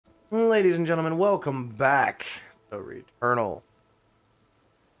Ladies and gentlemen, welcome back to Returnal.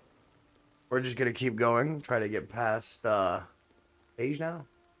 We're just gonna keep going, try to get past Phage now.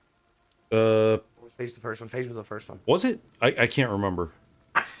 Or was Phage the first one? Phage was the first one. Was it? I can't remember.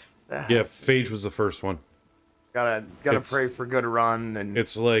 Yeah, Phage was the first one. Gotta pray for good run and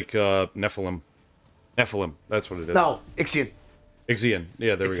it's like Nephilim. Nephilim, that's what it is. no, Ixion. Ixion.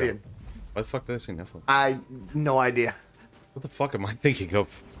 Yeah, there Ixion. we go. Why the fuck did I say Nephilim? I no idea. What the fuck am I thinking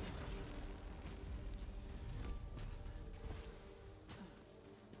of?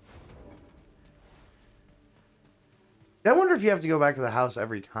 I wonder if you have to go back to the house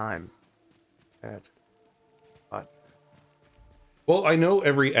every time. That's odd. Well, I know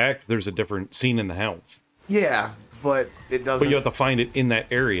every act there's a different scene in the house. Yeah, but it doesn't. But you have to find it in that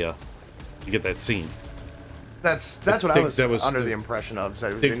area to get that scene. That's what I was under the impression of. So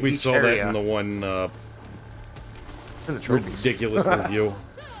it was I think in we each saw area. that in the one In the trophies. ridiculous review.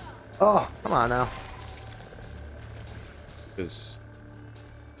 Oh, come on now. Because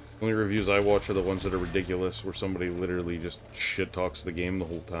the only reviews I watch are the ones that are ridiculous, where somebody literally just shit talks the game the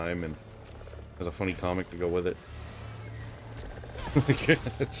whole time and has a funny comic to go with it.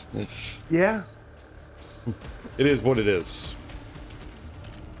 Yeah. It is what it is.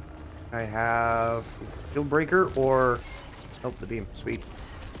 I have Shield Breaker or oh, the beam. Sweet.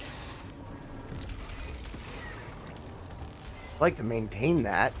 I'd like to maintain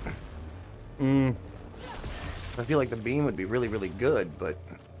that. I feel like the beam would be really, really good, but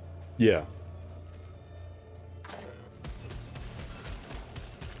Yeah.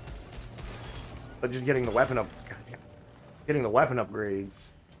 just getting the weapon getting the weapon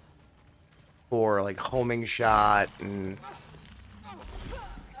upgrades for like homing shot and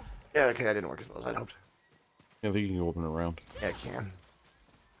yeah, okay, that didn't work as well as I'd hoped. I think you can open it around. Yeah, it can.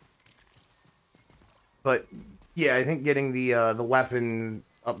 But yeah, I think getting the weapon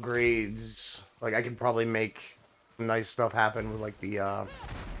upgrades, like I could probably make some nice stuff happen with like the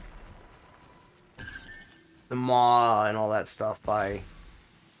maw and all that stuff by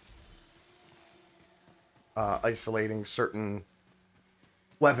isolating certain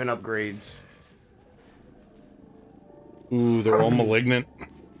weapon upgrades. Ooh, they're all malignant.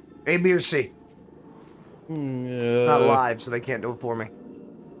 A, B, or C. It's not live, so they can't do it for me.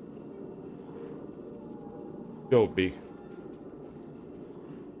 Go B.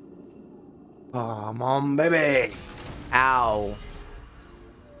 Come on, baby. Ow.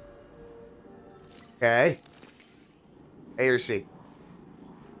 Okay. A or C?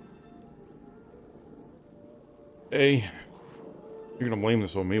 A. You're gonna blame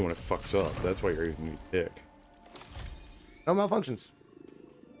this on me when it fucks up. That's why you're using me dick. No malfunctions.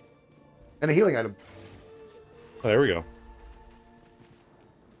 And a healing item. Oh, there we go.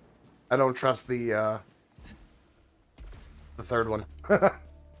 I don't trust the third one.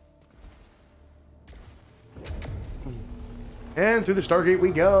 And through the Stargate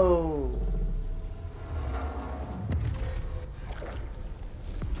we go.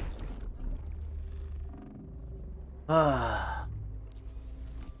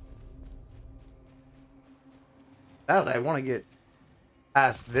 I want to get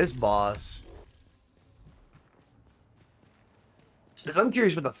past this boss. Because I'm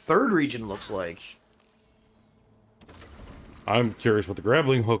curious what the third region looks like. I'm curious what the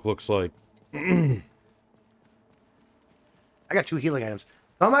grappling hook looks like. I got 2 healing items.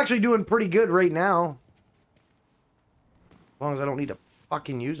 I'm actually doing pretty good right now. As long as I don't need to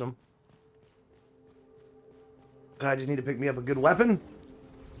fucking use them. I just need to pick me up a good weapon.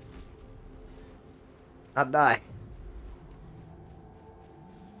 Not die.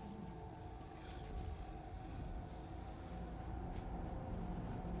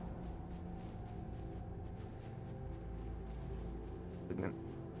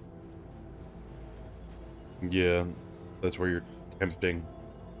 Yeah, that's where you're tempting.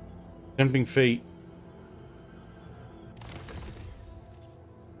 Tempting fate.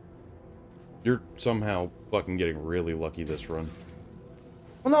 You're somehow fucking getting really lucky this run.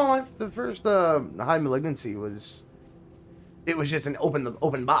 Well, no, the first high malignancy was... It was just an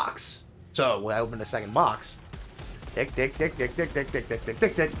open box. So, when I opened a second box... Tick, tick, tick, tick, tick, tick, tick, tick, tick,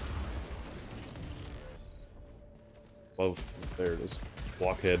 tick, tick. Love. There it is.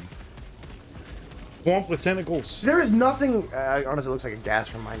 Blockhead. Swamp with tentacles. There is nothing... honestly, it looks like a gas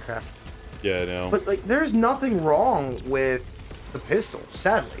from Minecraft. Yeah, I know. But, like, there's nothing wrong with the pistol,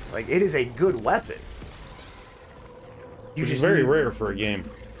 sadly. Like, it is a good weapon. Which is very rare for a game.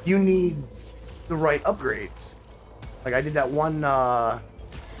 You need the right upgrades. Like, I did that one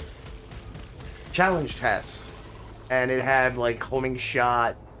challenge test, and it had, like, homing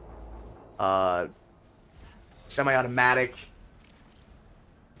shot, semi-automatic,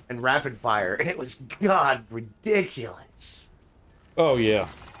 and rapid fire, and it was god ridiculous. Oh yeah,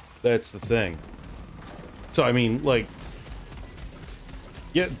 that's the thing. So I mean, like,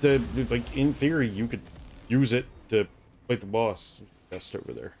 yeah, like in theory you could use it to fight the boss. Just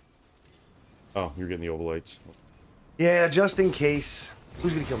over there. Oh, you're getting the overlights. Yeah, just in case.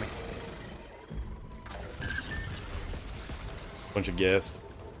 Who's gonna kill me? Bunch of gas.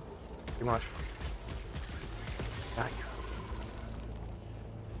 Too much.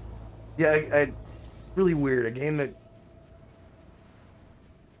 Yeah, really weird. A game that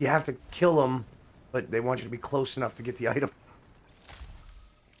you have to kill them, but they want you to be close enough to get the item.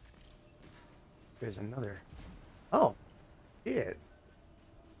 There's another. Oh, shit.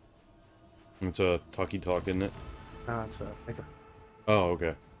 It's a talkie talk, isn't it? No, it's a. Oh,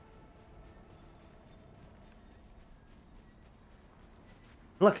 okay.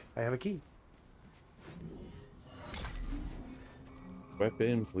 Look, I have a key.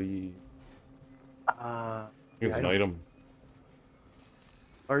 Weapon, please. It's an item. item.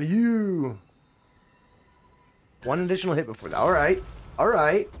 Are you? One additional hit before that. All right. All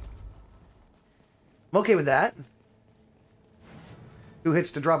right. I'm okay with that. 2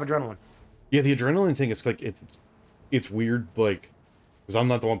 hits to drop adrenaline. Yeah, the adrenaline thing is like it's weird, like, because I'm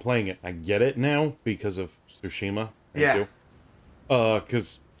not the one playing it. I get it now because of Tsushima. Yeah.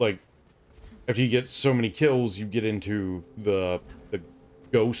 Because like, after you get so many kills, you get into the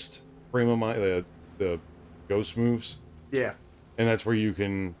ghost frame of mind, the ghost moves. Yeah. And that's where you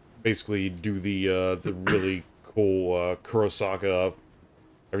can basically do the really cool Kurosaka.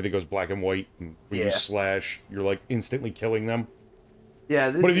 Everything goes black and white, and when you slash, you're like instantly killing them.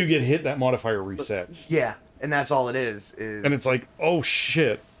 Yeah. But if you get hit, that modifier resets. Yeah, and that's all it is. And it's like, oh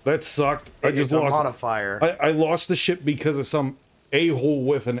shit, that sucked. I just a lost. Modifier. I lost the ship because of some a-hole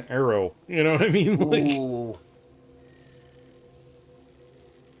with an arrow. You know what I mean? Like, Ooh.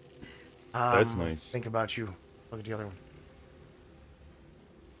 that's nice. Think about you. Look at the other one.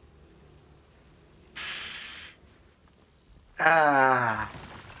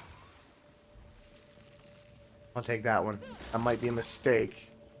 I'll take that one. That might be a mistake.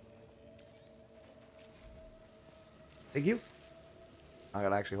 Thank you. I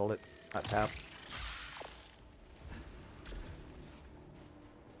gotta actually hold it, not tap.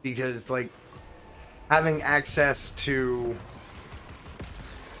 Because, like, having access to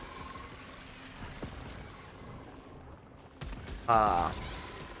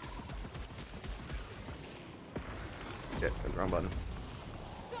shit, wrong button.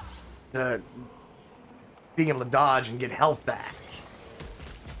 Being able to dodge and get health back.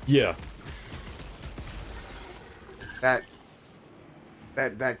 Yeah. That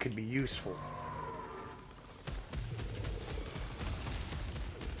could be useful.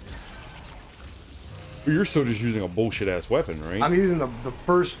 But you're still just using a bullshit-ass weapon, right? I'm using the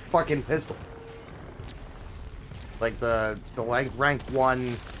first fucking pistol. Like the rank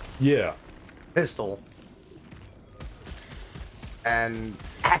 1 Yeah. pistol. And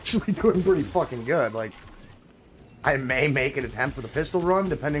actually doing pretty fucking good. Like, I may make an attempt with a pistol run,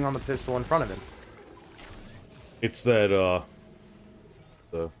 depending on the pistol in front of him. It's that,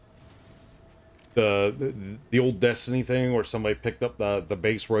 the old Destiny thing where somebody picked up the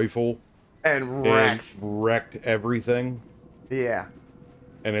base rifle And wrecked everything. Yeah.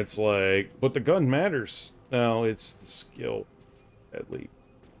 And it's like, but the gun matters. No, it's the skill, at least.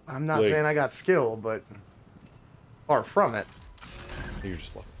 I'm not saying I got skill, but far from it. You're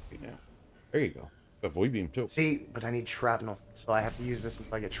just lucky now. There you go. A void beam too. See, but I need shrapnel, so I have to use this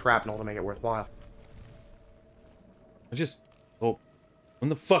until I get shrapnel to make it worthwhile. Well, when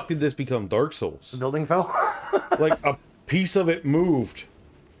the fuck did this become Dark Souls? The building fell? Like, a piece of it moved.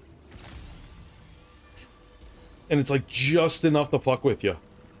 And it's like just enough to fuck with you.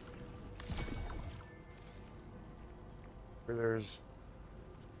 There's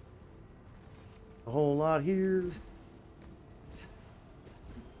a whole lot here.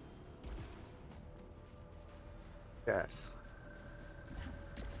 Yes.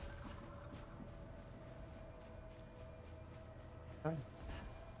 Okay.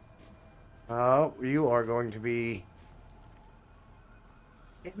 Oh, you are going to be...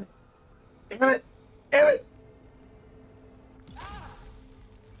 Damn it. Damn it. Damn it.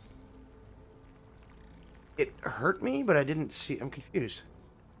 It hurt me, but I didn't see... I'm confused.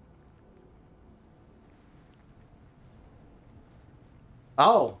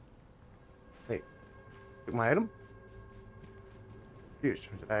 Oh. Wait. Took my item? Confused.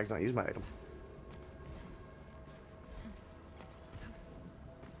 Did I accidentally use my item?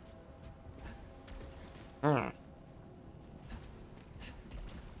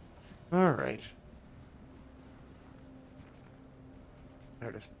 Alright. There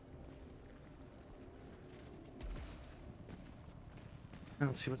it is.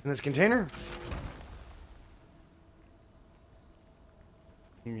 Let's see what's in this container.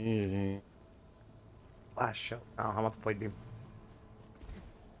 Yeah. Last shell. Oh, I want the void beam.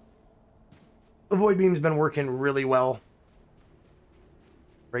 The void beam's been working really well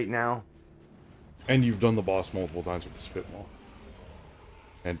right now. And you've done the boss multiple times with the spitball.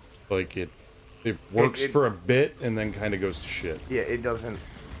 And, like, it works for a bit and then kind of goes to shit. Yeah, it doesn't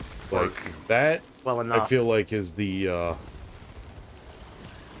like, work that, well enough. I feel like is the,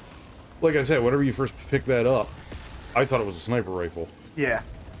 like I said, whenever you first pick that up, I thought it was a sniper rifle. Yeah.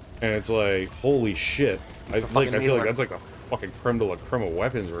 And it's like, holy shit. I feel like that's like a fucking creme de la creme of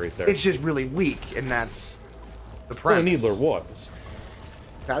weapons right there. It's just really weak, and that's the premise. Well, the Needler was.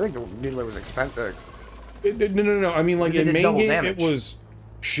 I think the Needler was expensive. No. I mean, like, in main game, damage. it was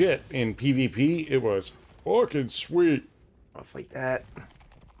shit. In PvP, it was fucking sweet. I'll fight that.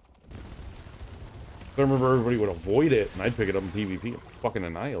 I remember everybody would avoid it, and I'd pick it up in PvP and fucking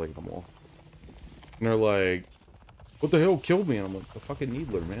annihilate them all. And they're like, what the hell killed me? And I'm like, the fucking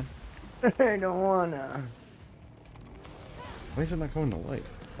Needler, man. I don't wanna. Why is it not coming to light?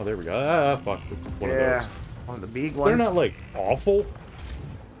 Oh, there we go. Ah, fuck. It's one of those. One of the big ones. They're not, like, awful.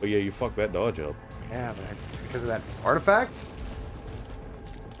 But yeah, you fucked that dodge up. Yeah, but because of that artifact?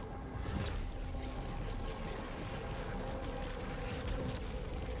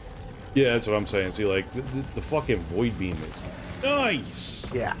 Yeah, that's what I'm saying. See, like, the fucking void beam is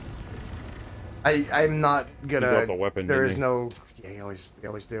nice. Yeah. I'm not gonna. You got the weapon, there is didn't no. Yeah, they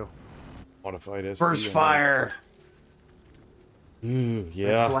always do. Modified SD. Burst fire. Ooh,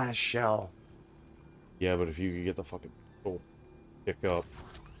 yeah. Blast shell. Yeah, but if you could get the fucking pick up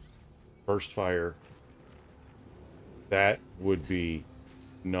burst fire, that would be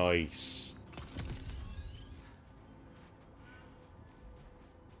nice.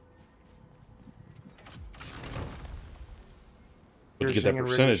 But to get that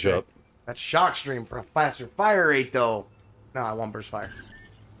percentage up. That shock stream for a faster fire rate, though. No, I want burst fire.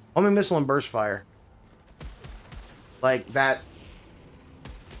 Only missile and burst fire. Like that.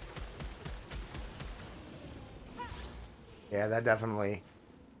 Yeah, that definitely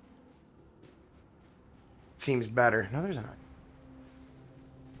seems better. No, there's an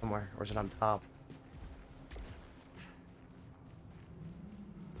eye. Somewhere. Or is it on top?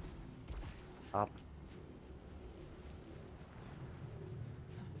 Top.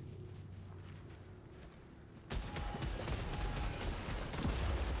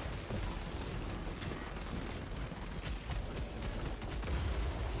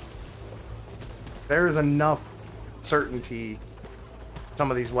 There is enough certainty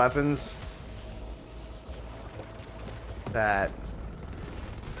some of these weapons that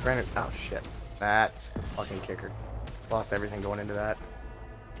granted, oh shit, that's the fucking kicker. Lost everything going into that.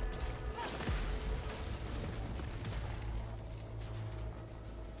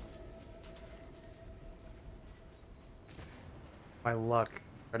 My luck.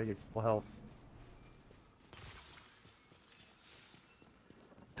 Try to get full health.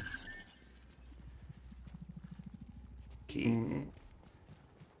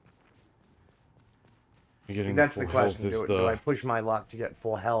 That's the question. Do I push my luck to get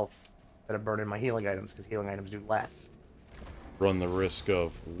full health instead of burning my healing items? Because healing items do less. Run the risk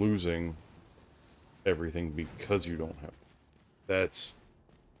of losing everything because you don't have. That's.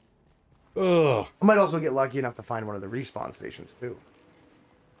 Ugh. I might also get lucky enough to find one of the respawn stations too.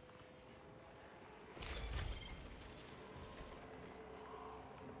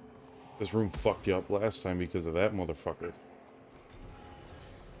 This room fucked you up last time because of that motherfucker.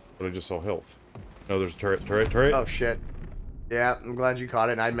 But I just saw health. No, there's a turret. Oh shit. Yeah, I'm glad you caught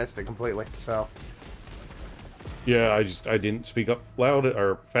it and I missed it completely, so. Yeah, I didn't speak up loud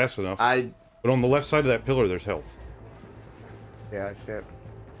or fast enough. But on the left side of that pillar, there's health. Yeah, I see it.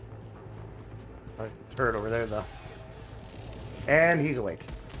 Turret over there, though. And he's awake.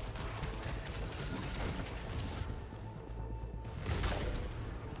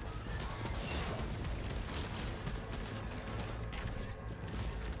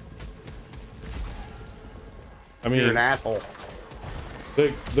 I mean, you're an asshole.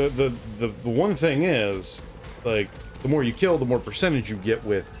 The one thing is, like, the more you kill, the more percentage you get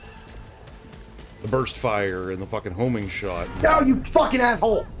with the burst fire and the fucking homing shot. No, you fucking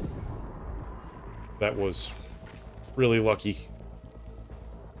asshole! That was really lucky.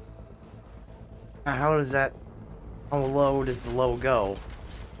 How does that... How low does the low go?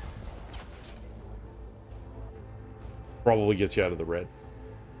 Probably gets you out of the red.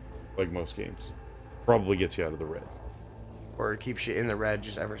 Like most games. Probably gets you out of the red. Or it keeps you in the red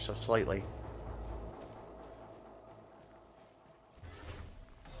just ever so slightly.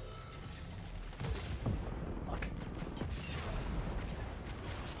 Fuck.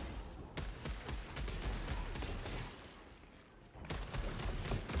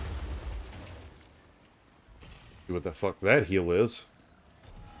 See what the fuck that heal is.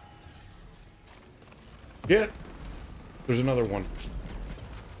 Get! There's another one.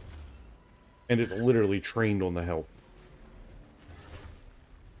 And it's literally trained on the health.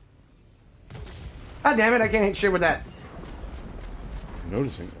 God damn it, I can't hit shit with that. I'm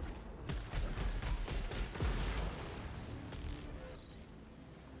noticing it.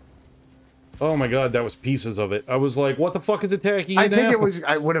 Oh my god, that was pieces of it. I was like, what the fuck is attacking you I think now?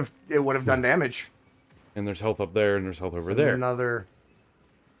 it would have done damage. And there's health up there, and there's health over there. Another.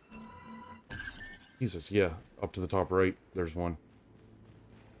 Jesus, yeah. Up to the top right, there's one.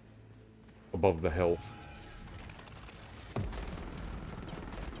 Above the health.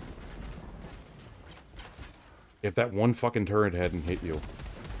 If that one fucking turret hadn't hit you.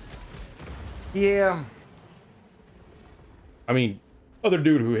 Yeah. I mean, other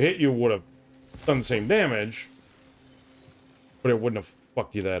dude who hit you would have done the same damage. But it wouldn't have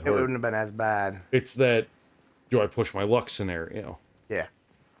fucked you that hard. It wouldn't have been as bad. It's that, do I push my luck scenario. Yeah.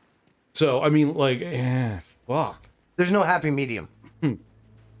 So, I mean, like, fuck. There's no happy medium.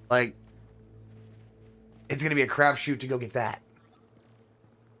 Like, it's gonna be a crapshoot to go get that.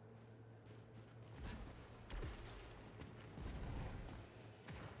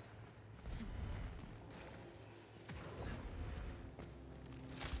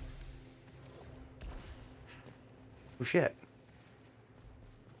 Oh shit.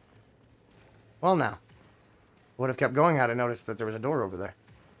 Well now. Would have kept going had I noticed that there was a door over there.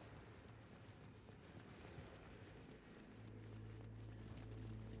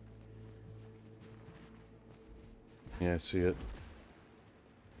 Yeah, I see it.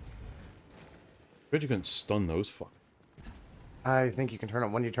 Bet you can stun those fuck. I think you can turn it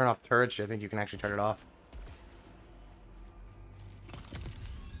when you turn off turrets. I think you can actually turn it off.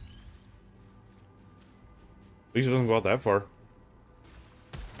 At least it doesn't go out that far.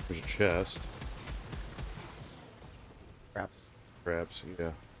 There's a chest. Perhaps. Perhaps,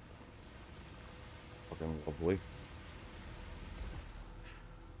 yeah. Fucking lovely.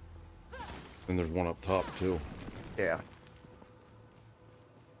 And there's one up top, too. Yeah.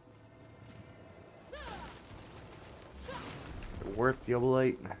 Worth the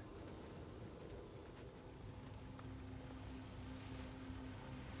obelite.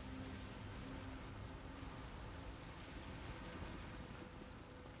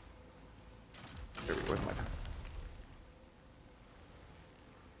 Worth my time.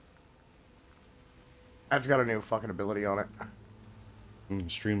 That's got a new fucking ability on it.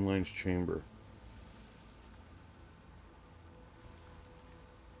 Streamlined chamber.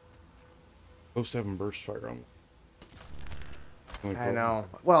 Supposed to have him burst fire on. I know.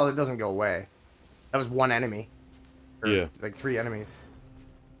 Well, it doesn't go away. That was one enemy. Or, yeah. Like 3 enemies.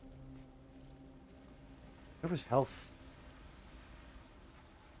 There was health.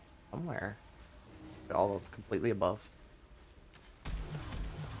 Somewhere. All completely above.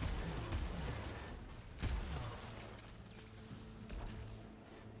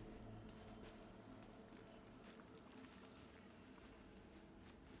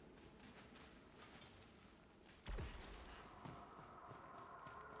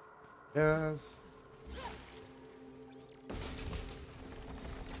 Yes.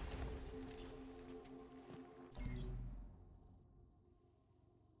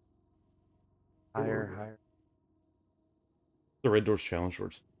 Higher, higher. The red door's challenge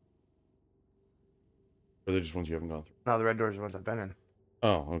doors. Or are they just ones you haven't gone through? No, the red doors are the ones I've been in.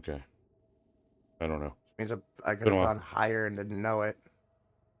 Oh, okay. I don't know. Which means I could have gone higher and didn't know it.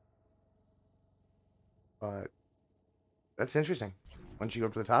 But that's interesting. Once you go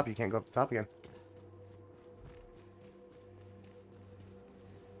up to the top, you can't go up the top again.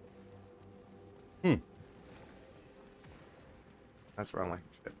 That's wrong way.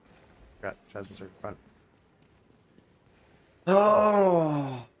 Shit. Forgot. Chasms are in front.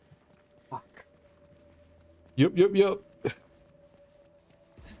 Oh! Fuck. Yep.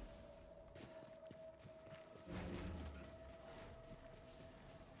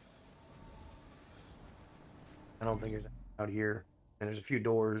 I don't think there's out here. And there's a few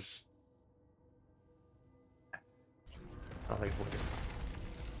doors. I don't think it's working.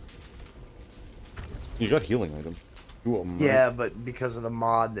 You got healing items. 2 of them. Yeah, right? but because of the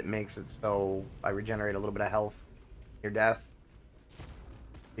mod that makes it so I regenerate a little bit of health near death,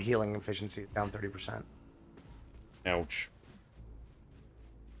 the healing efficiency is down 30%. Ouch.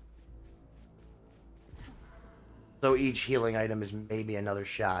 So each healing item is maybe another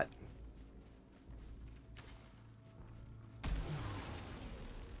shot.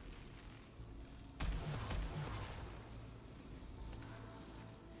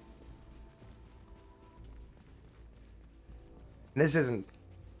 And this isn't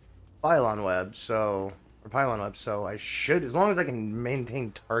Pylon Web, so or pylon up, so I should, as long as I can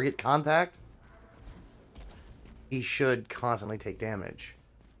maintain target contact, he should constantly take damage.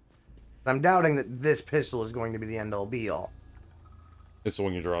 I'm doubting that this pistol is going to be the end-all be-all. It's the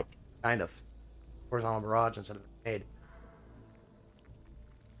one you dropped. Kind of. Horizontal barrage instead of grenade.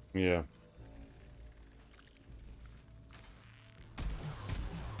 Yeah.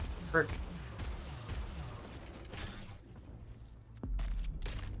 Frick.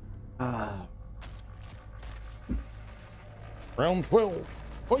 Round 12.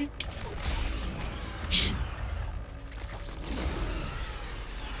 Fight!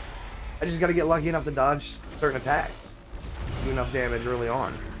 I just gotta get lucky enough to dodge certain attacks. Do enough damage early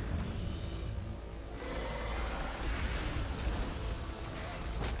on.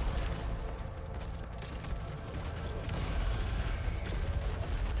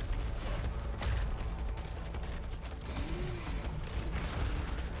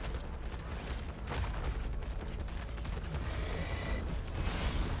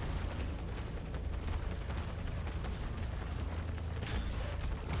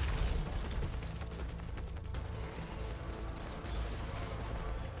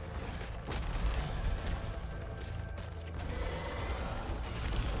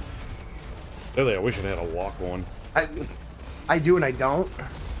 Really, I wish it had a lock on. I do and I don't.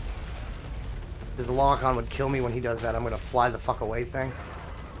 Because the lock-on would kill me when he does that I'm gonna fly the fuck away thing.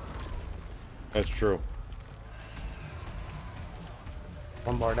 That's true.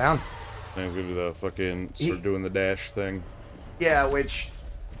 One bar down. And give the fucking start doing the dash thing. Yeah, which...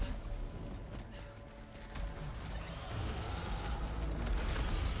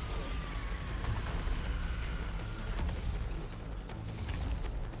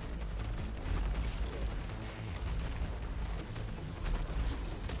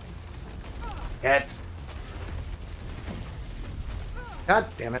 Get. God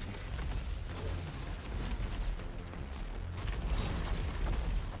damn it.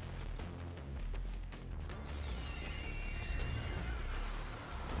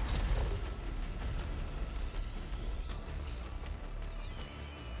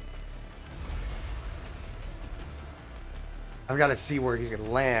 I've got to see where he's going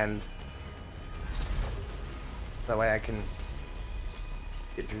to land. That way I can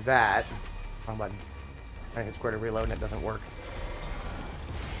get through that. Wrong button. I hit square to reload and it doesn't work.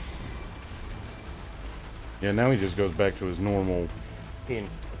 Yeah, now he just goes back to his normal, In.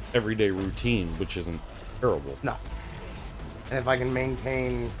 everyday routine, which isn't terrible. No. And if I can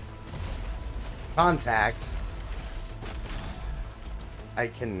maintain contact, I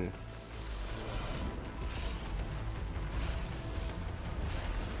can...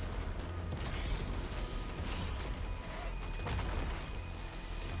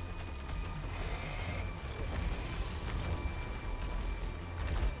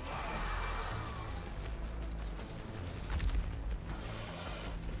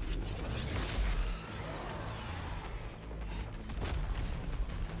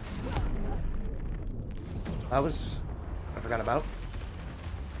 That was... I forgot about.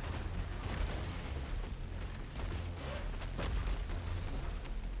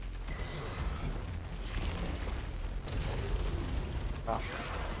 Oh.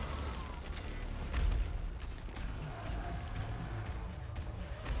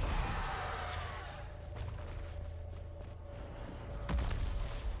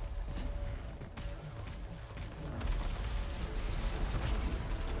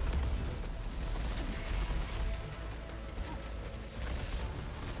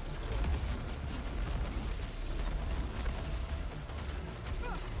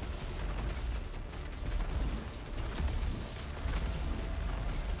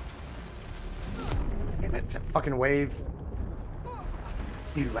 It's a fucking wave.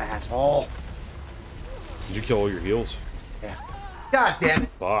 You asshole. Did you kill all your heals? Yeah. God damn it.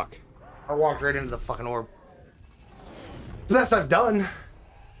 Fuck. I walked right into the fucking orb. It's the best I've done.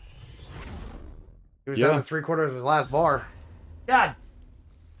 He was down to 3/4 of his last bar. God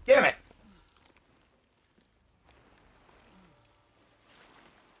damn it.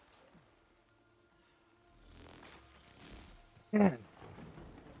 Man.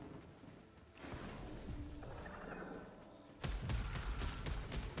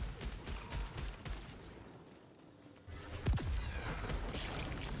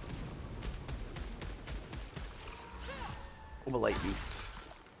 Light beasts.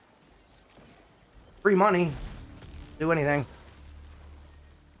 Free money. Do anything.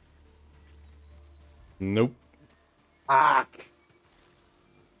 Nope. Fuck.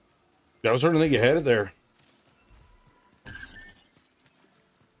 I was starting to think you had it there.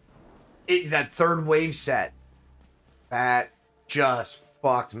 It's that third wave set that just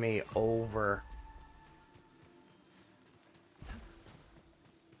fucked me over.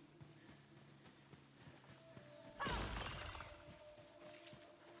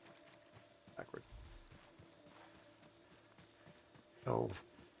 so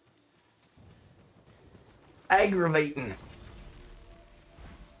aggravating.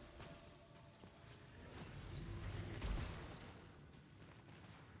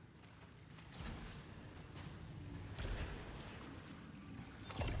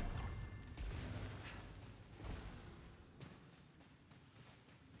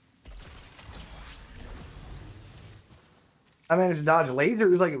 I managed to dodge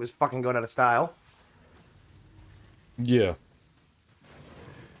lasers like it was fucking going out of style. Yeah.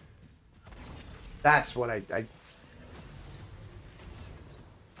 That's what I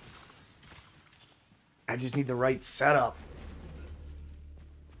just need the right setup.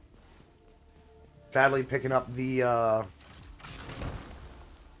 Sadly, picking up the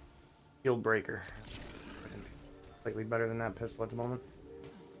shield breaker. Slightly better than that pistol at the moment.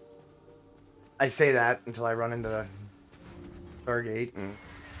 I say that until I run into the Stargate and...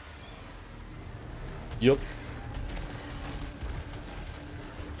 Yep.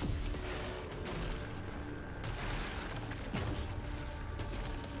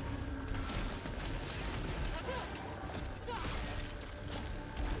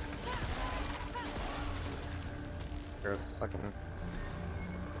 Fucking...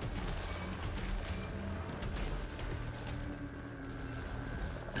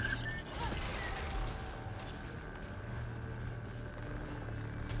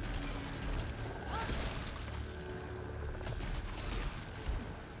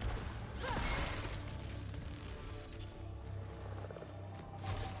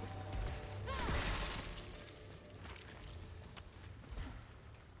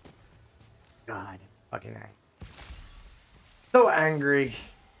 God, fucking angry. So angry.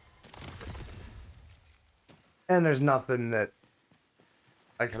 And there's nothing that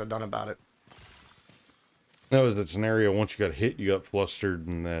I could have done about it. That was the scenario. Once you got hit, you got flustered,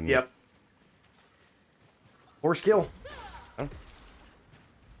 and then... Yep. Or skill. Huh?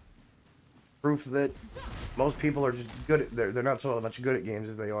 Proof that most people are just good at... They're not so much good at games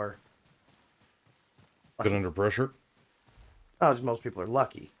as they are Good under pressure? Oh, just most people are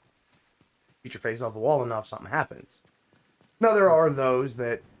lucky. Beat your face off a wall enough, something happens. Now, there are those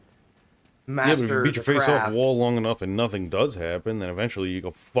that master yeah, but if you beat your the face off craft. a wall long enough and nothing does happen, then eventually you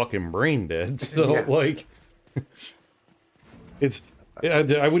go fucking brain dead. So, Yeah. like... It's... I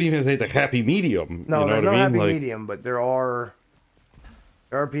wouldn't even say it's a happy medium. No, you know there's what no I mean? happy Like, medium, but there are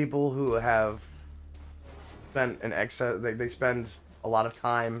people who have spent an excess. They spend a lot of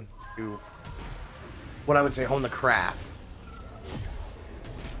time to what I would say hone the craft,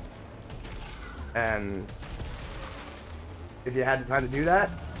 and if you had the time to do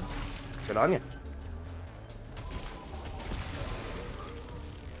that, good on you.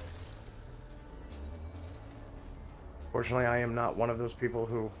 Fortunately, I am not one of those people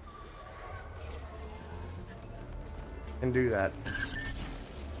who can do that.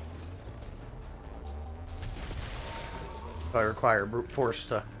 So I require brute force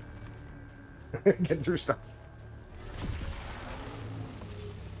to get through stuff.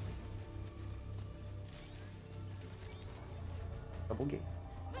 Double gate.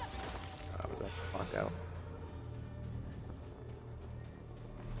 I was locked out.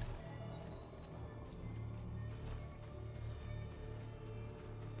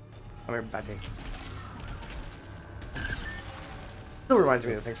 Come here, Betty. Still reminds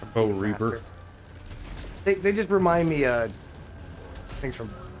me of things from Reaper. Beastmaster. They just remind me things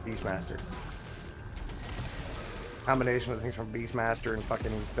from Beastmaster. Combination of things from Beastmaster and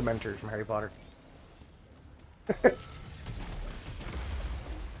fucking Dementors from Harry Potter. yeah,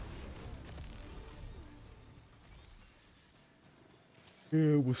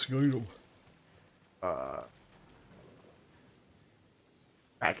 we'll see them.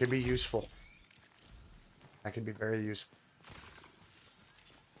 That could be useful. That could be very useful.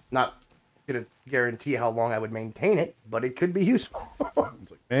 Not gonna guarantee how long I would maintain it, but it could be useful.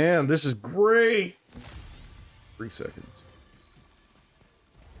 It's like, man, this is great. 3 seconds.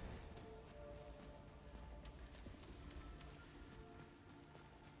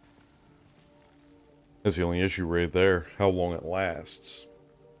 That's the only issue right there. How long it lasts.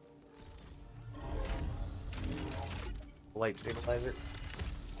 Light stabilizer.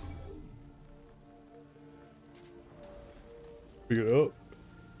 Pick it up.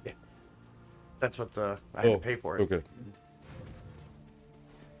 Yeah. That's what I had to pay for it. Okay.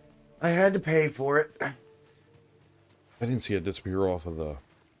 I had to pay for it. I didn't see it disappear off of the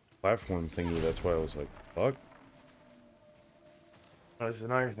platform thingy. That's why I was like, fuck. Oh, this is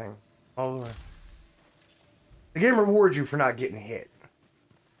another thing. The game rewards you for not getting hit.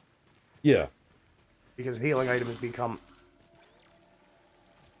 Yeah. Because healing items become...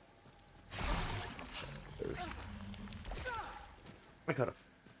 I could have.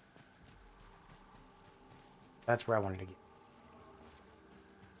 That's where I wanted to get.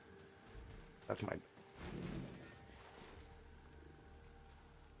 That's my...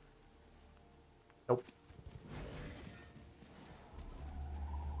 Nope.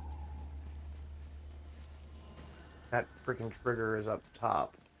 That freaking trigger is up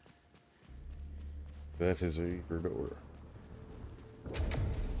top. That is a door.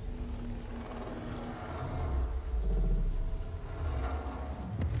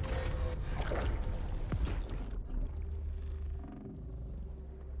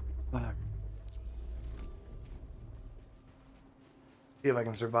 Fuck. See if I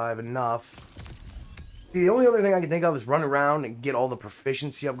can survive enough. See, the only other thing I can think of is run around and get all the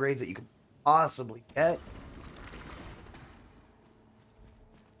proficiency upgrades that you could possibly get.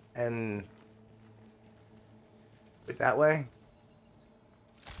 And it that way.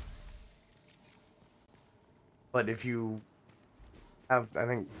 But if you have, I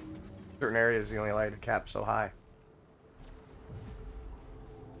think, certain areas you only allow you to cap so high.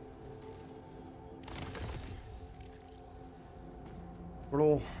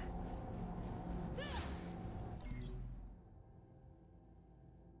 Portal.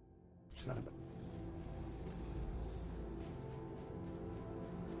 It's not a bad.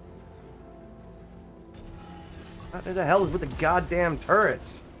 What the hell is with the goddamn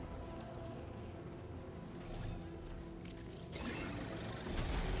turrets?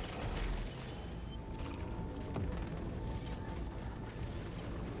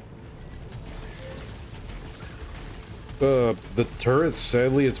 The turrets,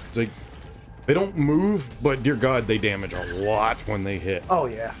 sadly, it's like they don't move, but dear God, they damage a lot when they hit. Oh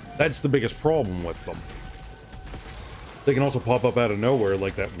yeah. That's the biggest problem with them. They can also pop up out of nowhere,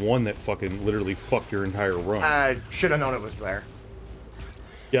 like that one that fucking literally fucked your entire run. I should have known it was there.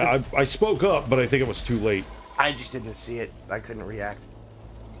 Yeah, I spoke up, but I think it was too late. I just didn't see it. I couldn't react.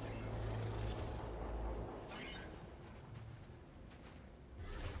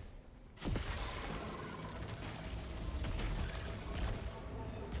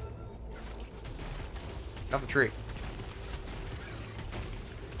 Off the tree.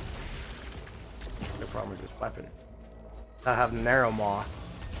 No problem with this weapon. I have narrow maw.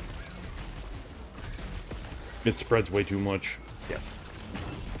 It spreads way too much. Yep.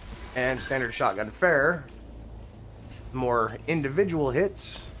 And standard shotgun fair. More individual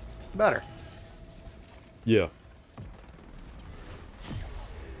hits, better. Yeah.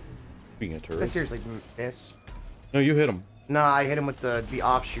 Being a I turret. seriously miss. No, you hit him. No, I hit him with the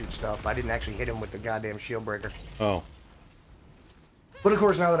offshoot stuff. I didn't actually hit him with the goddamn shield breaker. Oh. But of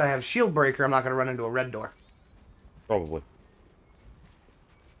course, now that I have shield breaker, I'm not going to run into a red door. Probably.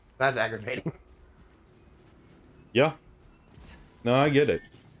 That's aggravating. Yeah. No, I get it.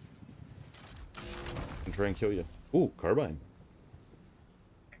 And try and kill you. Ooh, carbine.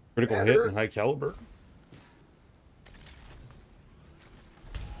 Critical hit and high caliber.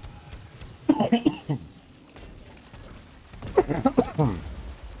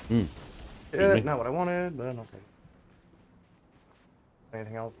 Yeah, not what I wanted, but I'll take it.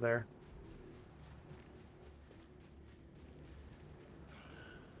 Anything else there?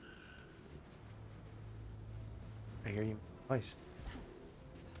 I hear you twice.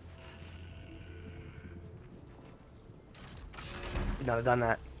 Should not have done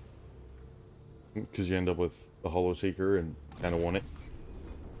that. Because you end up with the Hollow Seeker and kind of want it.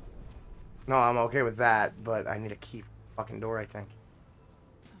 No, I'm okay with that, but I need a key for the fucking door, I think.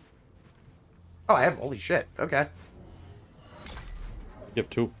 Oh, I have. Holy shit. Okay. You have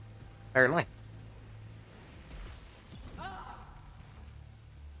two. Apparently.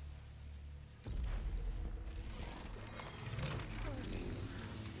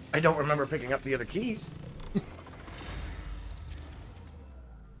 I don't remember picking up the other keys.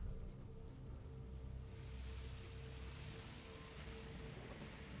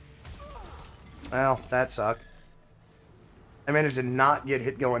 Well, that sucked. I managed to not get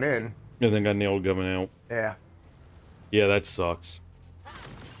hit going in. And then got nailed coming out. Yeah. Yeah, that sucks.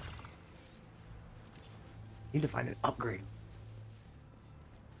 Need to find an upgrade.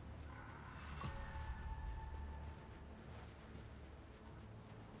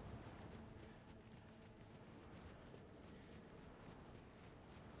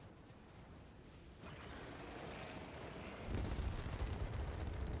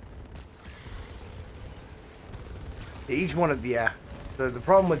 Each one of the the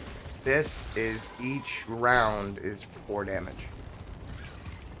problem with this is each round is 4 damage.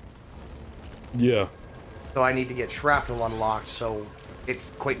 Yeah. So I need to get shrapnel unlocked, so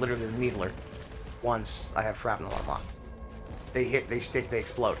it's quite literally the needler. Once I have shrapnel unlocked. They hit, they stick, they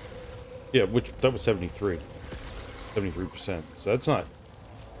explode. Yeah, which, that was 73. 73%. So that's not...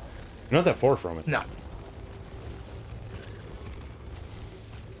 You're not that far from it. No.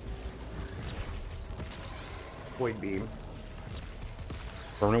 Void beam.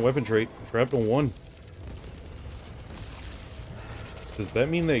 Permanent weapon trait. Shrapnel 1. Does that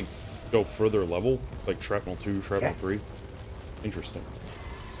mean they go further level? Like Shrapnel 2, Shrapnel 3? Interesting.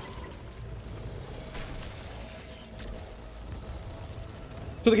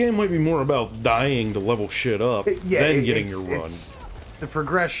 So the game might be more about dying to level shit up than getting your run. It's the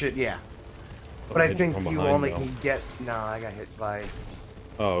progression, yeah. But I think you only can get... No, I got hit by...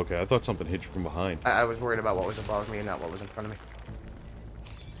 Oh, okay. I thought something hit you from behind. I was worried about what was above me and not what was in front of me.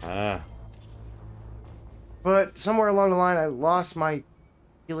 Ah. But somewhere along the line, I lost my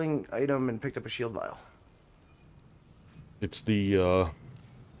healing item and picked up a shield vial. It's the,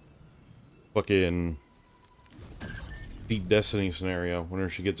 fucking... Deep Destiny scenario, whenever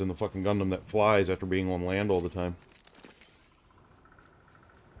she gets in the fucking Gundam that flies after being on land all the time.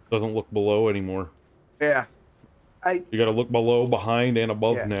 Doesn't look below anymore. Yeah. You gotta look below, behind, and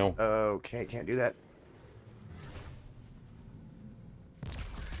above now. Okay, can't do that.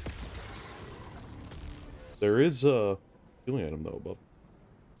 There is a healing item though above.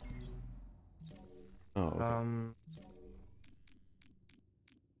 Oh. Okay.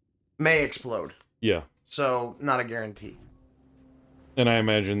 May explode. Yeah. So not a guarantee. And I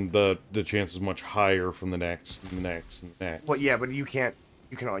imagine the chance is much higher from the next, and the next, and the next. Well, yeah, but you can't.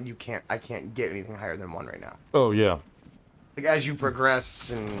 I can't get anything higher than 1 right now. Oh yeah. Like as you progress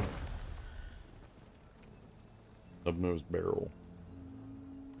and. Snub-nosed barrel.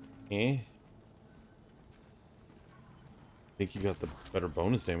 Eh. I think you got the better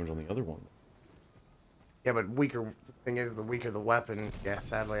bonus damage on the other one. Yeah, but weaker. The thing is, the weaker the weapon. Yeah,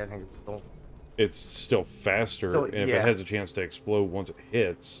 sadly, I think it's still. It's still faster, and if it has a chance to explode once it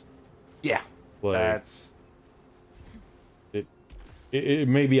hits. Yeah. Like, that's. It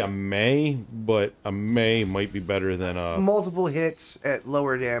may be a May, but a May might be better than a... Multiple hits at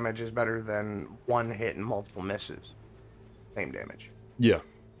lower damage is better than 1 hit and multiple misses. Same damage. Yeah.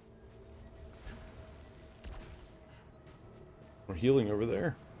 We're healing over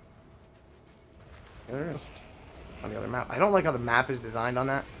there. There is. On the other map. I don't like how the map is designed on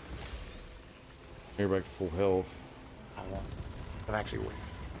that. You're back to full health. I won't. But actually,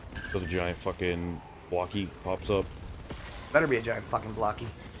 So the giant fucking blocky pops up. Better be a giant fucking blocky.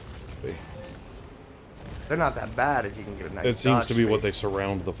 They're not that bad if you can get a nice It seems to be what they space.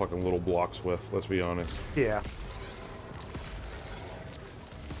 surround the fucking little blocks with, let's be honest. Yeah.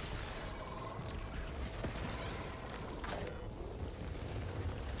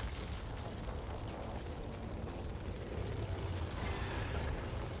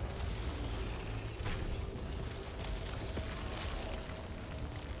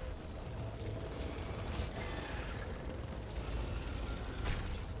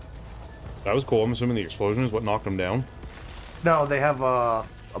 That was cool. I'm assuming the explosion is what knocked him down. No, they have a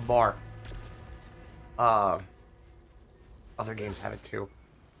bar. Other games have it too.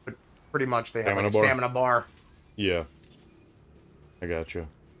 But pretty much they have like a stamina bar. Yeah. I gotcha.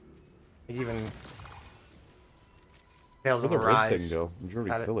 Even Tales of Where'd the Arise. red thing go? Did you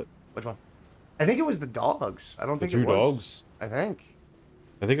already kill it? Which one? I think it was the dogs. I don't think the it was. 2 dogs? I think.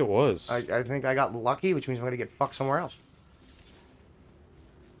 I think it was. I think I got lucky, which means I'm going to get fucked somewhere else.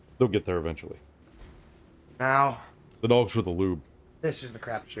 They'll get there eventually. Now, The dogs with the lube. this is the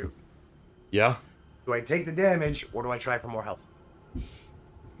crapshoot. Yeah? Do I take the damage, or do I try for more health?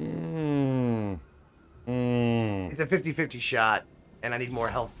 It's a 50-50 shot, and I need more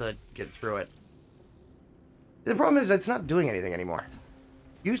health to get through it. The problem is it's not doing anything anymore.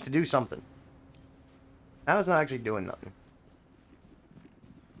 It used to do something. Now it's not actually doing nothing.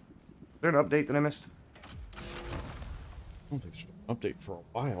 Is there an update that I missed? I don't think there's been an update for a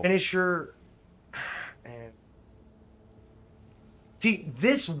while. Finisher... And... See,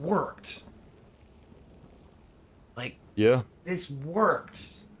 this worked. Like... Yeah? This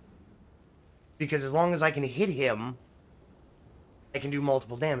worked. Because as long as I can hit him, I can do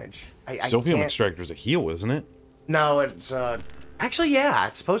multiple damage. Sylphium Extractor's a heal, isn't it? No, it's, actually, yeah,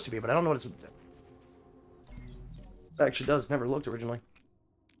 it's supposed to be, but I don't know what it's... It actually does. Never looked originally.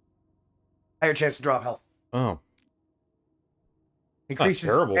 Higher chance to drop health. Oh. Increases,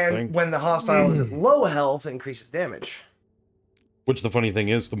 not terrible and thing. when the hostile is at low health, it increases damage. Which the funny thing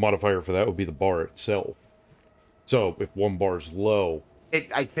is, the modifier for that would be the bar itself. So, if 1 bar is low...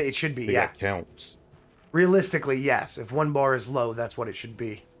 It should be, yeah. That counts. Realistically, yes. If 1 bar is low, that's what it should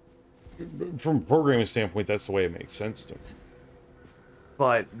be. From a programming standpoint, that's the way it makes sense to me.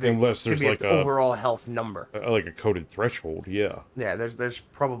 But unless there's like an overall health number, like a coded threshold, yeah. Yeah, there's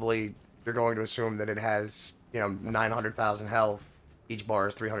probably, they're going to assume that it has 900,000 health. Each bar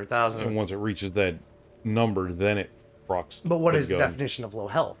is 300,000. And once it reaches that number, then it procs. But what the is the gun. definition of low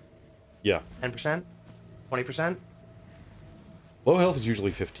health? Yeah. 10%? 20%? Low health is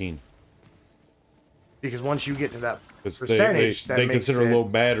usually 15. Because once you get to that Because percentage, they consider low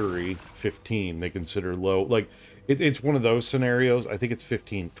battery 15. They consider low, like, it's one of those scenarios. I think it's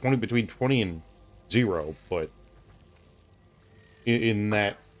 15. 20, between 20 and 0, but in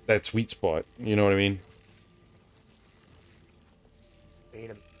that sweet spot. You know what I mean? Wait a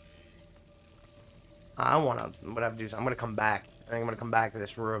minute. What I have to do is I'm going to come back. I think I'm going to come back to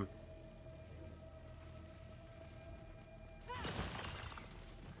this room.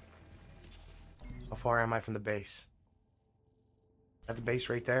 How far am I from the base? At the base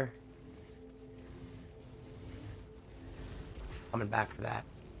right there? Coming back for that.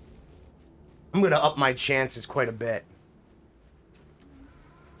 I'm going to up my chances quite a bit.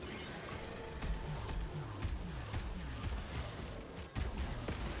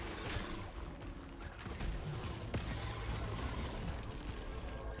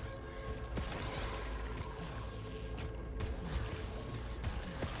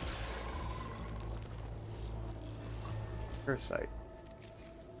 Site.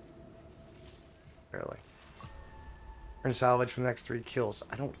 Barely. Earn salvage from the next 3 kills.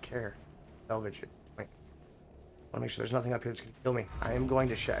 I don't care. Salvage it. Wait. I want to make sure there's nothing up here that's going to kill me. I am going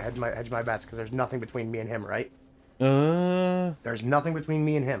to hedge my bets because there's nothing between me and him, right? There's nothing between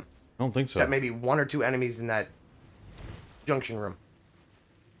me and him. I don't think so. Except maybe 1 or 2 enemies in that junction room.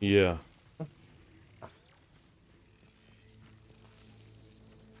 Yeah.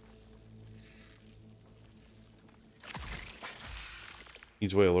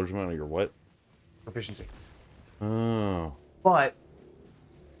 Each way a large amount of your what? Proficiency. Oh. But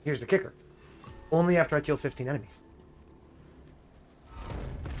here's the kicker. Only after I kill 15 enemies.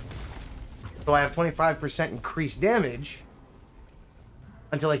 So I have 25% increased damage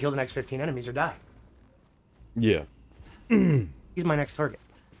until I kill the next 15 enemies or die. Yeah. He's my next target.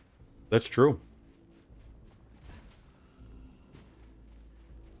 That's true.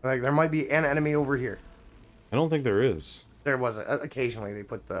 Like, there might be an enemy over here. I don't think there is. There was occasionally they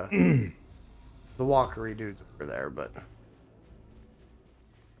put the the walkery dudes over there, but because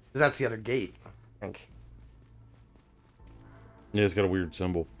that's the other gate, I think. Yeah, it's got a weird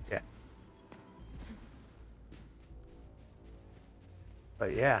symbol. Yeah.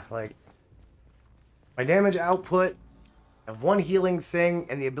 But yeah, like my damage output, I have 1 healing thing,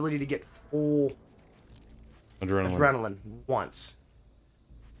 and the ability to get full adrenaline once.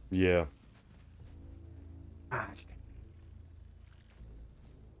 Yeah.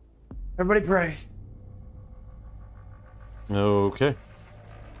 Everybody pray. Okay.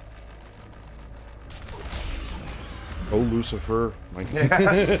 Oh, Lucifer. My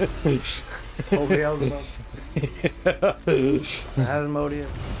Yeah. Oh, Beelzebub. Asmodeus.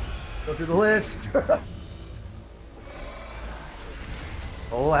 Go through the list.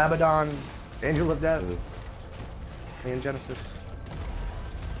 Oh, Abaddon. Angel of Death. In Genesis.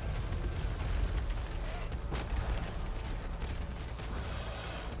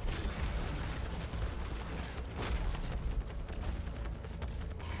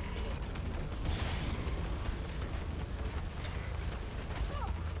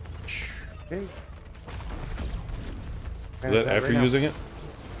 Okay. Is that after right using it?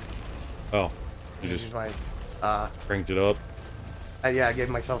 Oh, you just my, cranked it up. yeah, I gave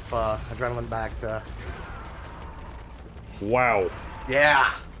myself adrenaline back to. Wow.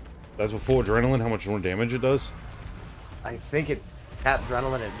 Yeah. That's with full adrenaline. How much more damage it does? I think it capped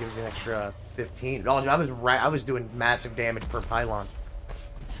adrenaline. It gives you an extra 15. Oh, dude, I was doing massive damage per pylon.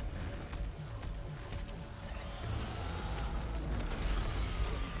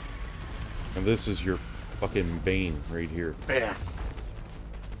 And this is your fucking Bane right here. Yeah.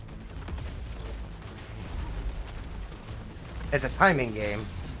 It's a timing game.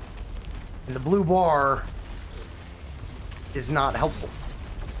 And the blue bar is not helpful.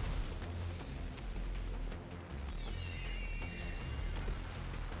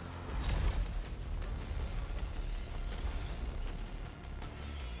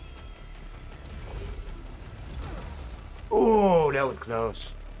 Oh, that was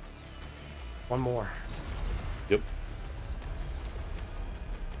close. One more. Yep.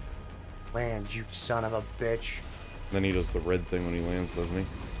 Land, you son of a bitch. Then he does the red thing when he lands, doesn't he?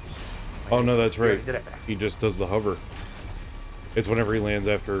 Oh, no, that's right. Did it. He just does the hover. It's whenever he lands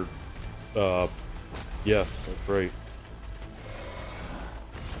after... yeah, that's right.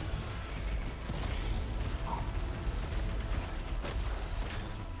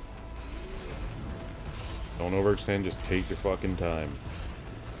 Don't overextend, just take your fucking time.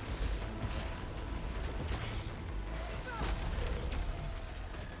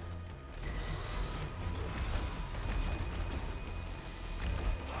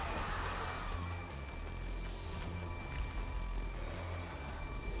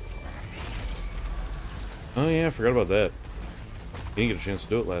 yeah, I forgot about that. He didn't get a chance to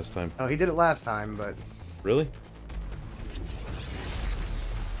do it last time. Oh, he did it last time, but... Really?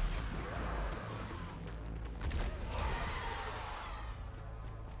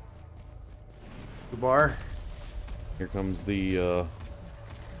 Bar. Here comes the,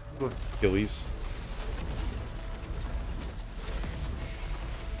 Achilles.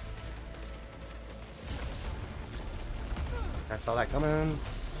 I saw that coming.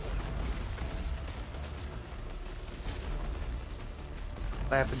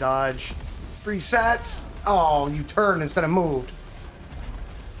 I have to dodge. 3 sets. Oh, you turned instead of moved.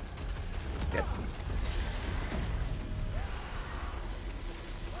 Yep.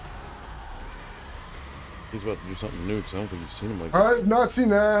 He's about to do something new because I don't think you've seen him like that. I've not seen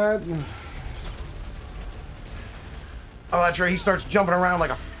that. Oh, that's right. He starts jumping around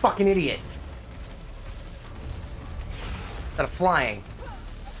like a fucking idiot. Instead of flying.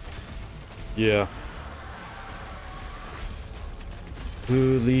 Yeah.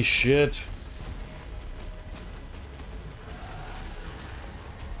 Holy shit.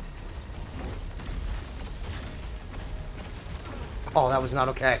 Oh, that was not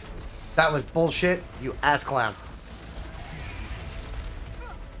okay. That was bullshit, you ass clown.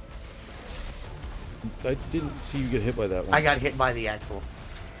 I didn't see you get hit by that one. I got hit by the actual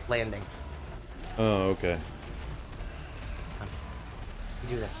landing. Oh, okay.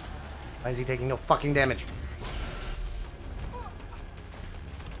 Do this. Why is he taking no fucking damage?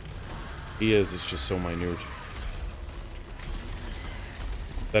 He is, it's just so minute.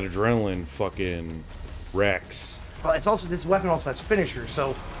 That adrenaline fucking wrecks. Well, it's also, this weapon also has finisher,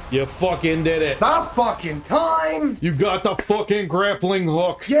 so... You fucking did it! About fucking time! You got the fucking grappling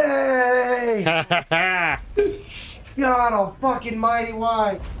hook! Yay! Ha ha ha! God oh fucking mighty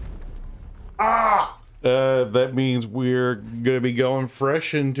why? Ah! That means we're gonna be going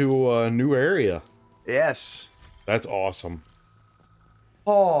fresh into a new area. Yes. That's awesome.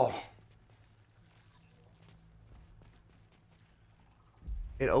 Oh.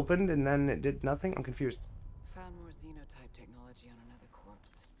 It opened and then it did nothing? I'm confused. Found more xenotype technology on another corpse.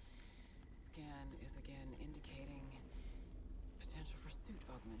 Scan is again indicating potential for suit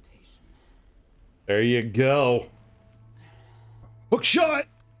augmentation. There you go. Hook shot!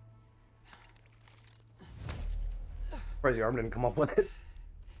 Surprised the arm didn't come up with it.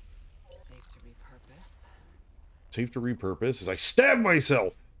 Safe to repurpose. Safe to repurpose as I stab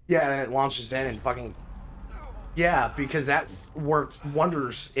myself. Yeah, and then it launches in and fucking... Yeah, because that worked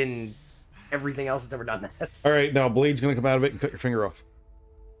wonders in everything else that's ever done that. Alright, now Blade's gonna come out of it and cut your finger off.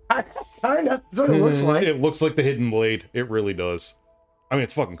 Kinda. That's what it looks like. It looks like the hidden blade. It really does. I mean,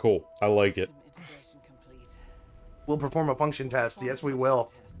 it's fucking cool. I like it. System integration complete. We'll perform a function test. Yes, we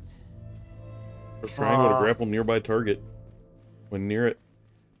will. Press triangle to grapple nearby target when near it.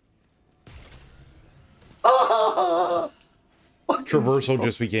 Traversal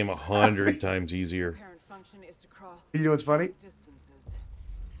just became 100 times easier. Apparent function is to cross You know what's funny? distances.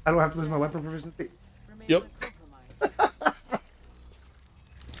 I don't have to lose my weapon proficiency. Remain Yep. uncompromised.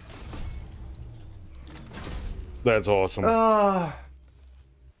 That's awesome.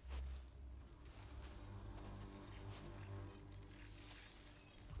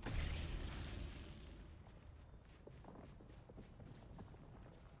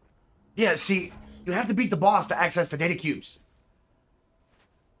 Yeah, see, you have to beat the boss to access the data cubes.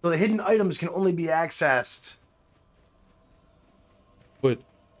 So the hidden items can only be accessed. But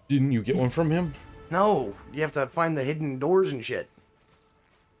didn't you get one from him? No, you have to find the hidden doors and shit.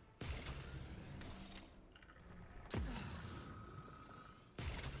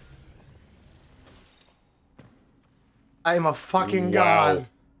 I am a fucking god.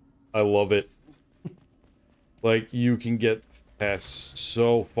 I love it. Like, you can get past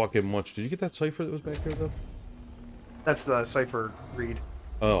so fucking much. Did you get that cipher that was back there, though? That's the cipher read.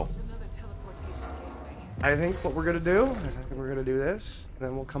 Oh. Another teleportation gateway. I think what we're gonna do is I think we're gonna do this,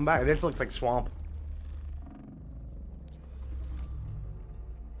 then we'll come back. This looks like swamp.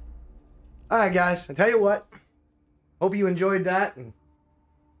 Alright guys, I tell you what. Hope you enjoyed that and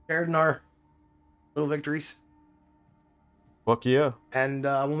shared in our little victories. Fuck yeah. And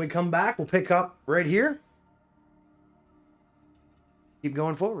when we come back, we'll pick up right here. Keep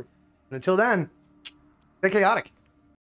going forward. And until then, stay chaotic.